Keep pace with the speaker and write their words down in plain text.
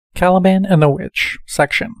Caliban and the Witch,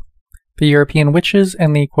 section. The European Witches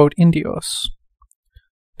and the, quote, Indios.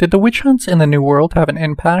 Did the witch hunts in the New World have an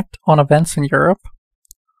impact on events in Europe?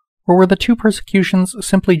 Or were the two persecutions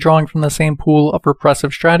simply drawing from the same pool of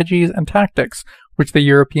repressive strategies and tactics which the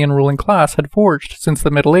European ruling class had forged since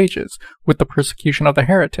the Middle Ages with the persecution of the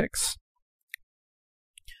heretics?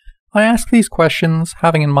 I ask these questions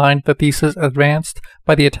having in mind the thesis advanced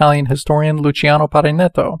by the Italian historian Luciano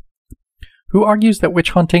Parinetto, who argues that witch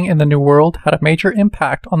hunting in the New World had a major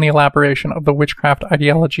impact on the elaboration of the witchcraft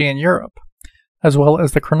ideology in Europe, as well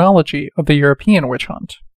as the chronology of the European witch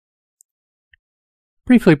hunt.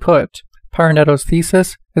 Briefly put, Parinetto's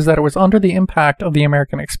thesis is that it was under the impact of the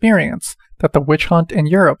American experience that the witch hunt in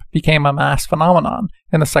Europe became a mass phenomenon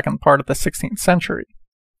in the second part of the 16th century.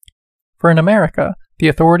 For in America, the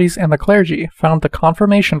authorities and the clergy found the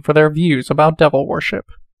confirmation for their views about devil worship,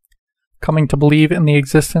 coming to believe in the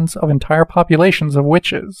existence of entire populations of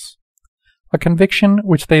witches, a conviction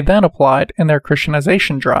which they then applied in their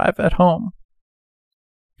Christianization drive at home.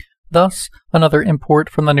 Thus, another import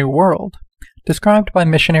from the New World, described by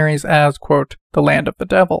missionaries as, quote, the land of the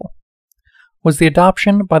devil, was the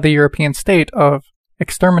adoption by the European state of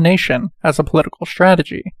extermination as a political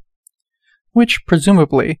strategy, which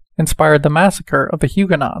presumably inspired the massacre of the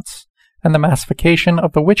Huguenots and the massification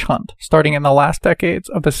of the witch hunt starting in the last decades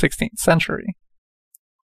of the 16th century.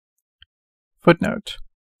 Footnote.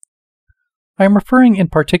 I am referring in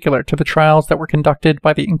particular to the trials that were conducted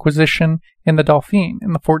by the Inquisition in the Dauphiné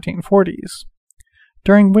in the 1440s,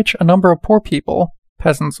 during which a number of poor people,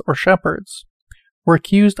 peasants or shepherds, were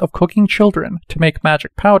accused of cooking children to make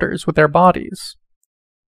magic powders with their bodies,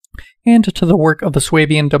 and to the work of the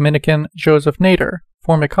Swabian Dominican Joseph Nader,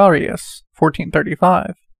 Formicarius,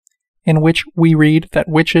 1435, in which we read that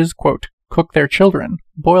witches, quote, cook their children,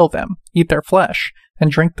 boil them, eat their flesh, and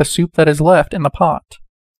drink the soup that is left in the pot.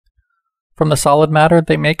 From the solid matter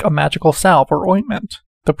they make a magical salve or ointment,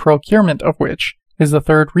 the procurement of which is the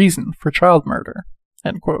third reason for child murder,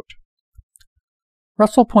 end quote.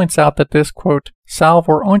 Russell points out that this, quote, salve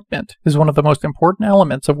or ointment is one of the most important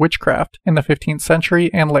elements of witchcraft in the 15th century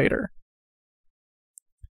and later.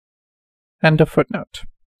 End of footnote.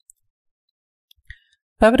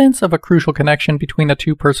 Evidence of a crucial connection between the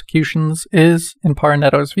two persecutions is, in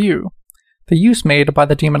Parinetto's view, the use made by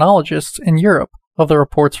the demonologists in Europe of the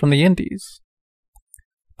reports from the Indies.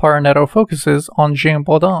 Parinetto focuses on Jean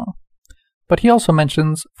Baudin, but he also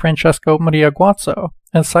mentions Francesco Maria Guazzo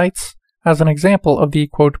and cites as an example of the,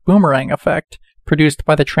 quote, boomerang effect produced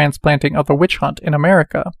by the transplanting of the witch hunt in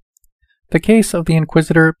America, the case of the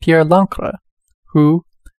Inquisitor Pierre Lancre, who,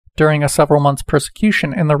 during a several months'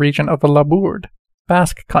 persecution in the region of the Labourd,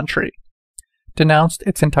 Basque country, denounced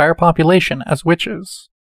its entire population as witches.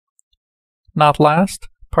 Not last,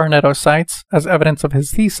 Parinetto cites, as evidence of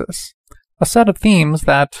his thesis, a set of themes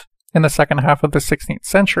that, in the second half of the 16th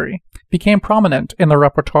century, became prominent in the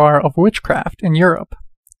repertoire of witchcraft in Europe: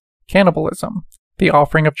 cannibalism, the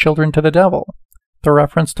offering of children to the devil, the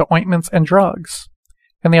reference to ointments and drugs,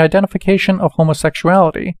 and the identification of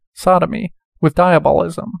homosexuality, sodomy, with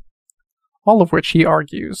diabolism, all of which, he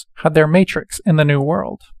argues, had their matrix in the New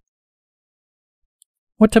World.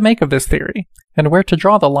 What to make of this theory, and where to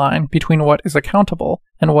draw the line between what is accountable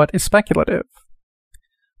and what is speculative?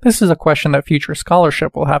 This is a question that future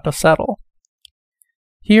scholarship will have to settle.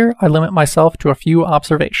 Here I limit myself to a few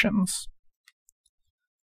observations.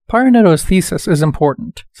 Parinetto's thesis is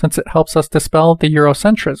important, since it helps us dispel the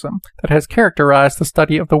Eurocentrism that has characterized the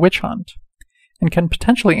study of the witch hunt, and can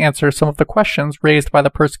potentially answer some of the questions raised by the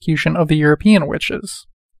persecution of the European witches.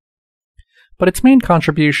 But its main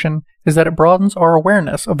contribution is that it broadens our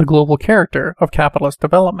awareness of the global character of capitalist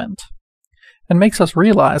development, and makes us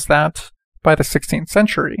realize that, by the 16th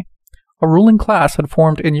century, a ruling class had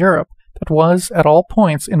formed in Europe that was, at all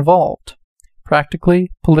points, involved,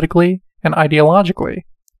 practically, politically, and ideologically,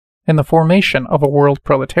 in the formation of a world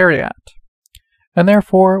proletariat, and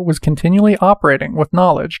therefore was continually operating with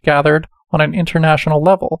knowledge gathered on an international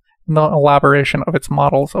level in the elaboration of its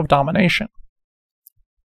models of domination.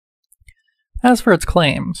 As for its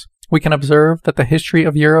claims, we can observe that the history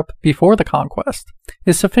of Europe before the conquest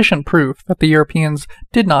is sufficient proof that the Europeans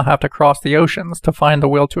did not have to cross the oceans to find the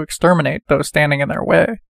will to exterminate those standing in their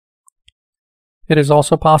way. It is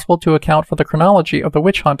also possible to account for the chronology of the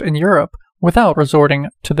witch hunt in Europe without resorting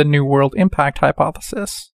to the New World impact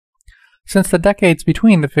hypothesis, since the decades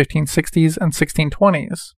between the 1560s and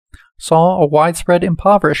 1620s saw a widespread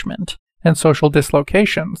impoverishment and social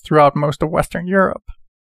dislocations throughout most of Western Europe.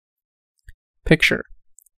 Picture: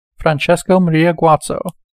 Francesco Maria Guazzo,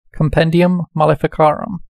 Compendium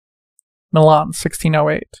Maleficarum, Milan,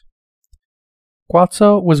 1608.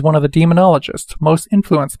 Guazzo was one of the demonologists most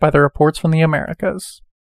influenced by the reports from the Americas.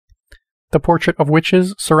 The portrait of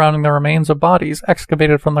witches surrounding the remains of bodies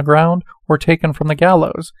excavated from the ground or taken from the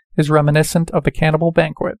gallows is reminiscent of the cannibal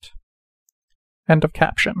banquet. End of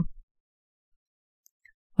caption.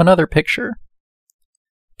 Another picture.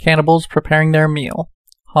 Cannibals preparing their meal.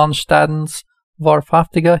 Hans Staden's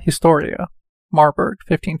Wahrhaftige Historie, Marburg,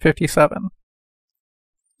 1557.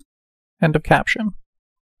 End of caption.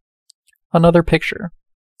 Another picture.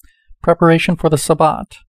 Preparation for the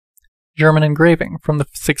Sabbat. German engraving from the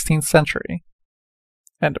 16th century.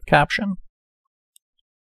 End of caption.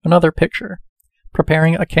 Another picture.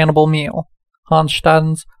 Preparing a cannibal meal. Hans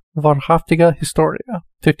Staden's Wahrhaftige Historie,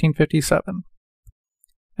 1557.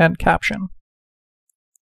 End caption.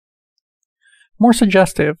 More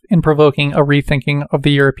suggestive in provoking a rethinking of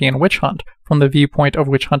the European witch hunt from the viewpoint of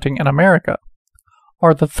witch hunting in America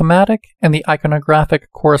are the thematic and the iconographic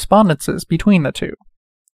correspondences between the two.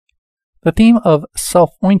 The theme of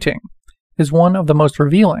self-ointing is one of the most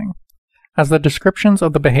revealing, as the descriptions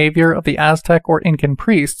of the behavior of the Aztec or Incan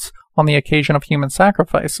priests on the occasion of human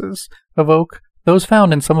sacrifices evoke those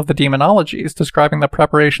found in some of the demonologies describing the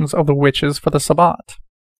preparations of the witches for the Sabbat.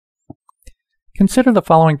 Consider the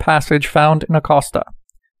following passage found in Acosta,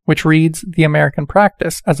 which reads the American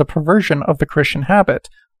practice as a perversion of the Christian habit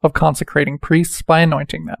of consecrating priests by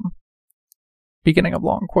anointing them. Beginning of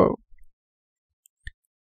long quote.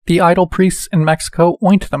 The idol priests in Mexico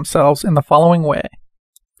oint themselves in the following way.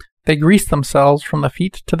 They grease themselves from the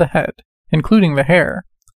feet to the head, including the hair.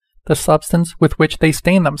 The substance with which they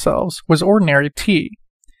stain themselves was ordinary tea,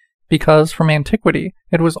 because from antiquity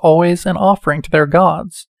it was always an offering to their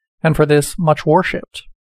gods, and for this much worshipped.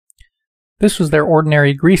 This was their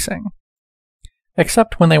ordinary greasing,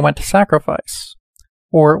 except when they went to sacrifice,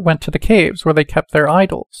 or went to the caves where they kept their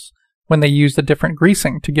idols, when they used a different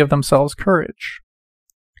greasing to give themselves courage.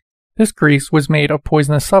 This grease was made of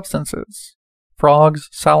poisonous substances, frogs,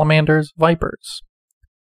 salamanders, vipers.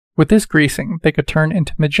 With this greasing they could turn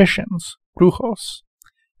into magicians, brujos,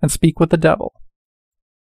 and speak with the devil.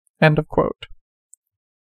 End of quote.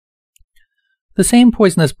 The same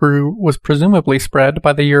poisonous brew was presumably spread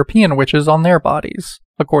by the European witches on their bodies,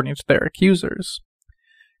 according to their accusers,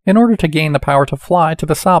 in order to gain the power to fly to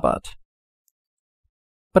the Sabbat.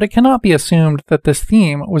 But it cannot be assumed that this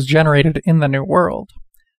theme was generated in the New World,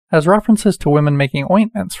 as references to women making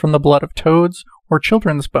ointments from the blood of toads or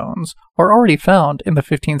children's bones are already found in the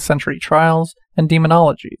 15th century trials and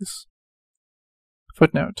demonologies.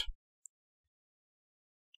 Footnote.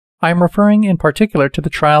 I am referring in particular to the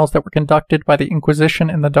trials that were conducted by the Inquisition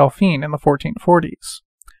in the Dauphiné in the 1440s,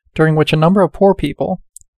 during which a number of poor people,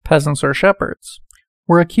 peasants or shepherds,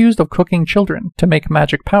 were accused of cooking children to make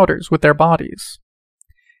magic powders with their bodies,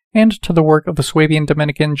 and to the work of the Swabian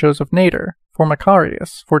Dominican Joseph Nader for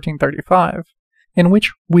Macarius, 1435, in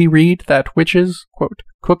which we read that witches, quote,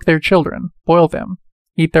 cook their children, boil them,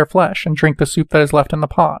 eat their flesh, and drink the soup that is left in the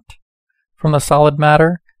pot. From the solid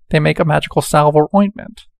matter, they make a magical salve or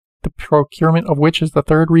ointment, the procurement of which is the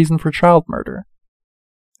third reason for child murder.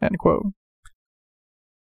 End quote.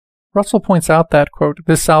 Russell points out that, quote,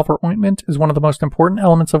 this salve or ointment is one of the most important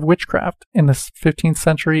elements of witchcraft in the 15th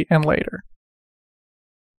century and later.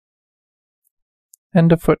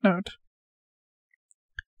 End of footnote.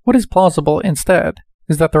 What is plausible, instead,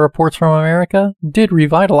 is that the reports from America did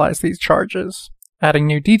revitalize these charges, adding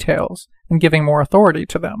new details and giving more authority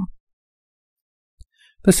to them.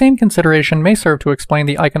 The same consideration may serve to explain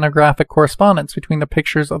the iconographic correspondence between the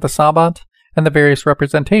pictures of the Sabbat and the various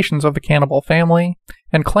representations of the cannibal family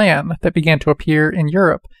and clan that began to appear in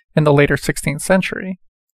Europe in the later 16th century.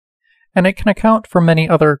 And it can account for many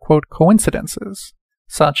other, quote, coincidences,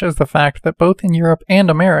 such as the fact that both in Europe and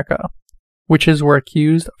America, witches were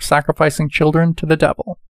accused of sacrificing children to the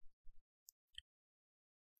devil.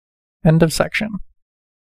 End of section.